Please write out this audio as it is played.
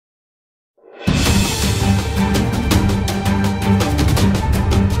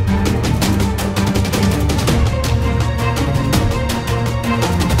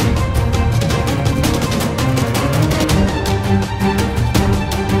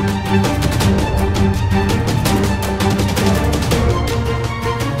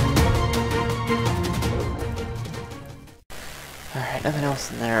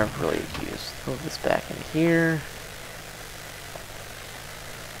never really used. Move this back in here.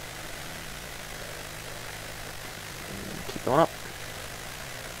 And keep going up.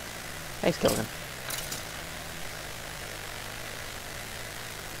 Nice, Kelvin.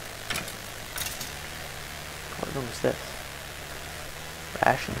 What room is this?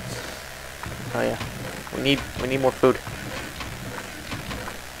 Rations. Oh yeah. We need more food.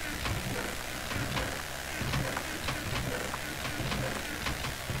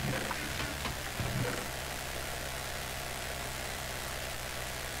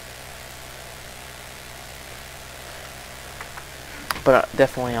 But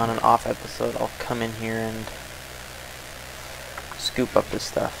definitely on an off episode, I'll come in here and scoop up this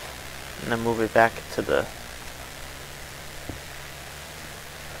stuff, and then move it back to the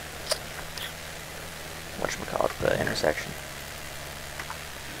whatchamacallit, the intersection.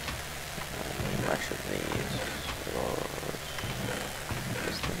 Much of these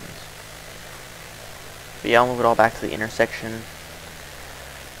pistons. But yeah, I'll move it all back to the intersection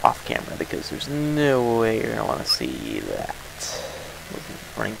off camera because there's no way you're gonna want to see that.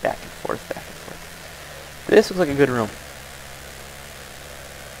 Running back and forth, back and forth. This looks like a good room.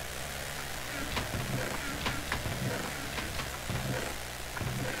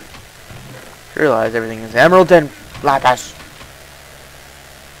 Realize everything is emerald and lapis.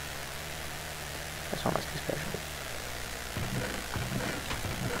 This one must be special.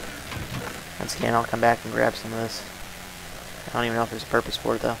 Once again, I'll come back and grab some of this. I don't even know if there's a purpose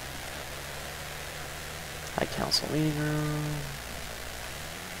for it though. High Council meeting room.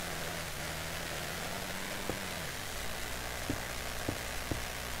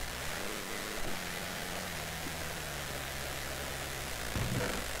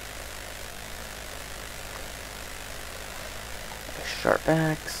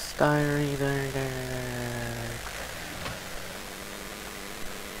 Sharpbacks, diary,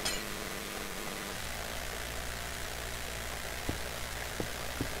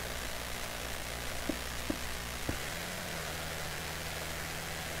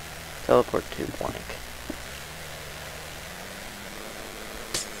 teleport to blank.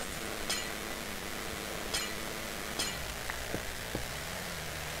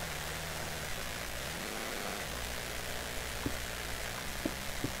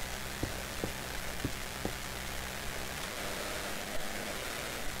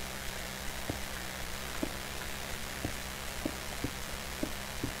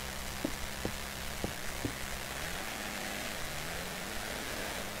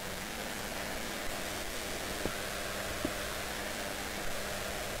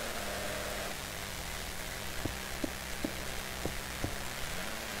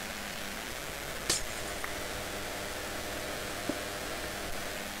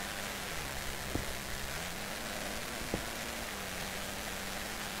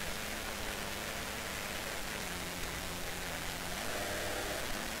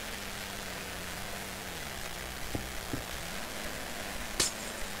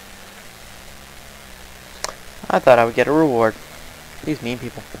 I thought I would get a reward. These mean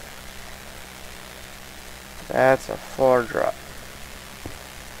people. That's a 4 drop.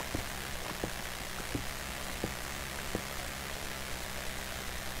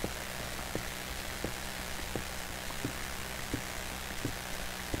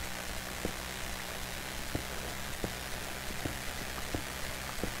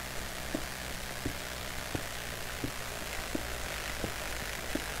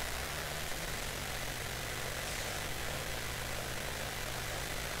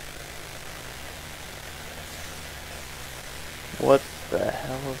 What the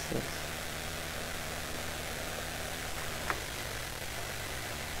hell is this?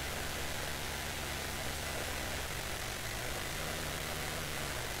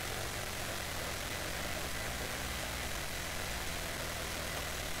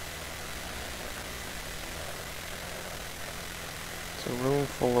 It's a room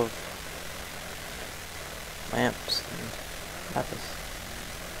full of lamps and lapis.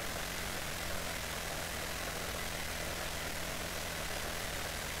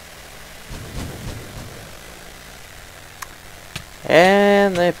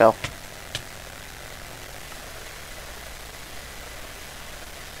 And they fell.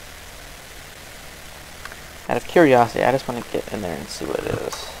 Out of curiosity, I just want to get in there and see what it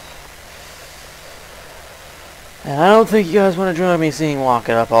is. And I don't think you guys want to join me seeing walk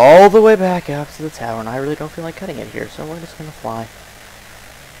it up all the way back up to the tower, and I really don't feel like cutting it here, so we're just going to fly.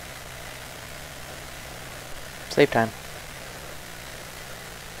 Save time.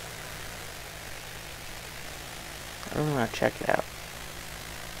 I really want to check it out.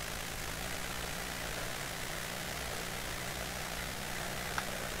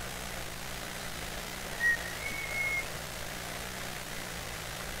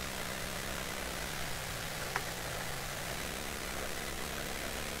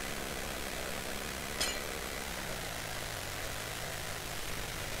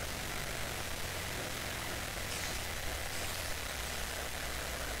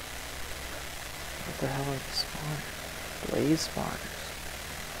 What the hell are these spawners? Blaze spawners.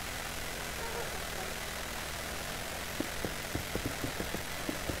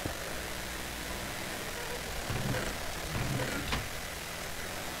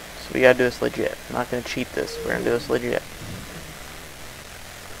 So we gotta do this legit. I'm not gonna cheat this. We're gonna do this legit.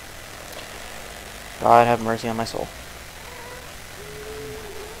 God have mercy on my soul.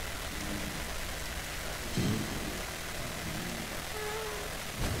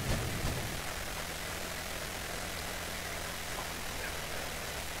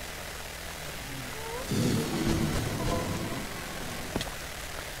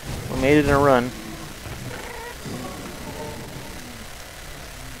 We made it in a run.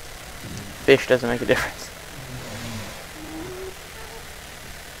 Fish doesn't make a difference.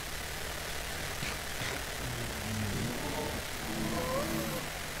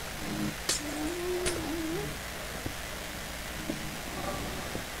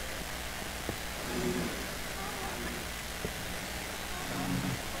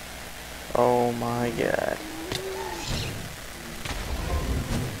 Oh my god.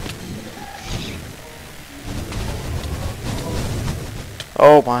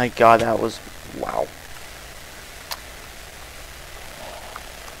 Oh my god, that was... wow.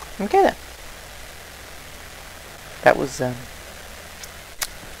 Okay then. That was,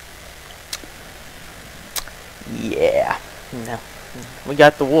 yeah. No. We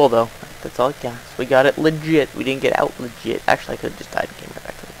got the wool, though. That's all it counts. We got it legit. We didn't get out legit. Actually, I could have just died and came right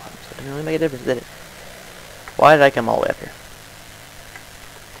back to the bottom, so it didn't really make a difference, did it? Why did I come all the way up here?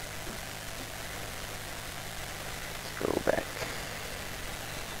 Let's go back.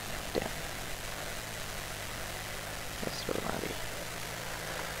 Down. That's where I want to be.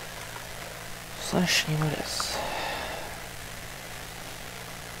 Slash name of this.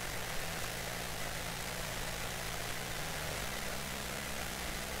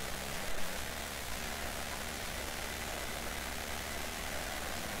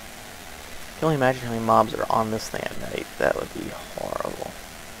 I can only imagine how many mobs are on this thing at night. That would be horrible.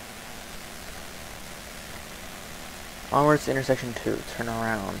 Onwards to intersection 2. Turn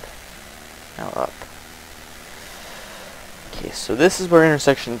around. Now up. Okay, so this is where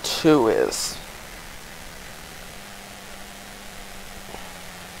intersection 2 is.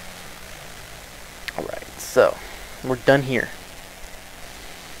 Alright, so we're done here.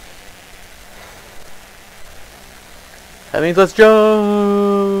 That means let's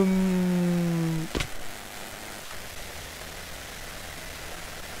jump!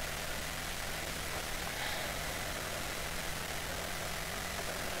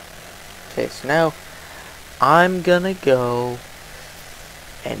 Okay, so now I'm gonna go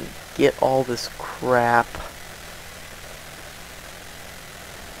and get all this crap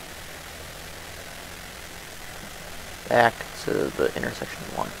back to the intersection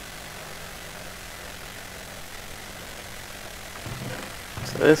 1.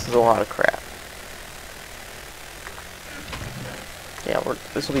 So this is a lot of crap. Yeah,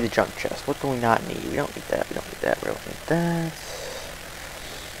 this will be the junk chest. What do we not need? We don't need that, we don't need that, we don't need that.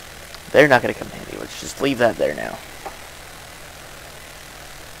 They're not going to come in handy. Let's just leave that there now.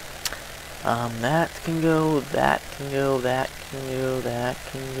 That can go, that can go, that can go, that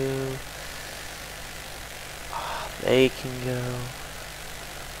can go. They can go.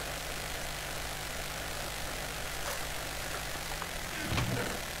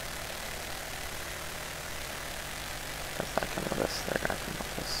 That's not coming with us. They're not coming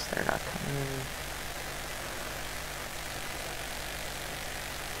with us. They're not coming.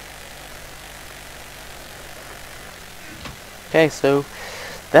 Okay, so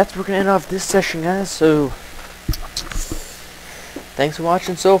that's where we're going to end off this session, guys. So, thanks for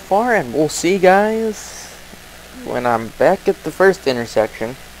watching so far, and we'll see you guys when I'm back at the first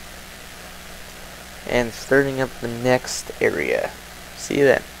intersection and starting up the next area. See you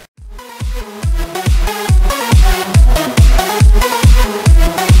then.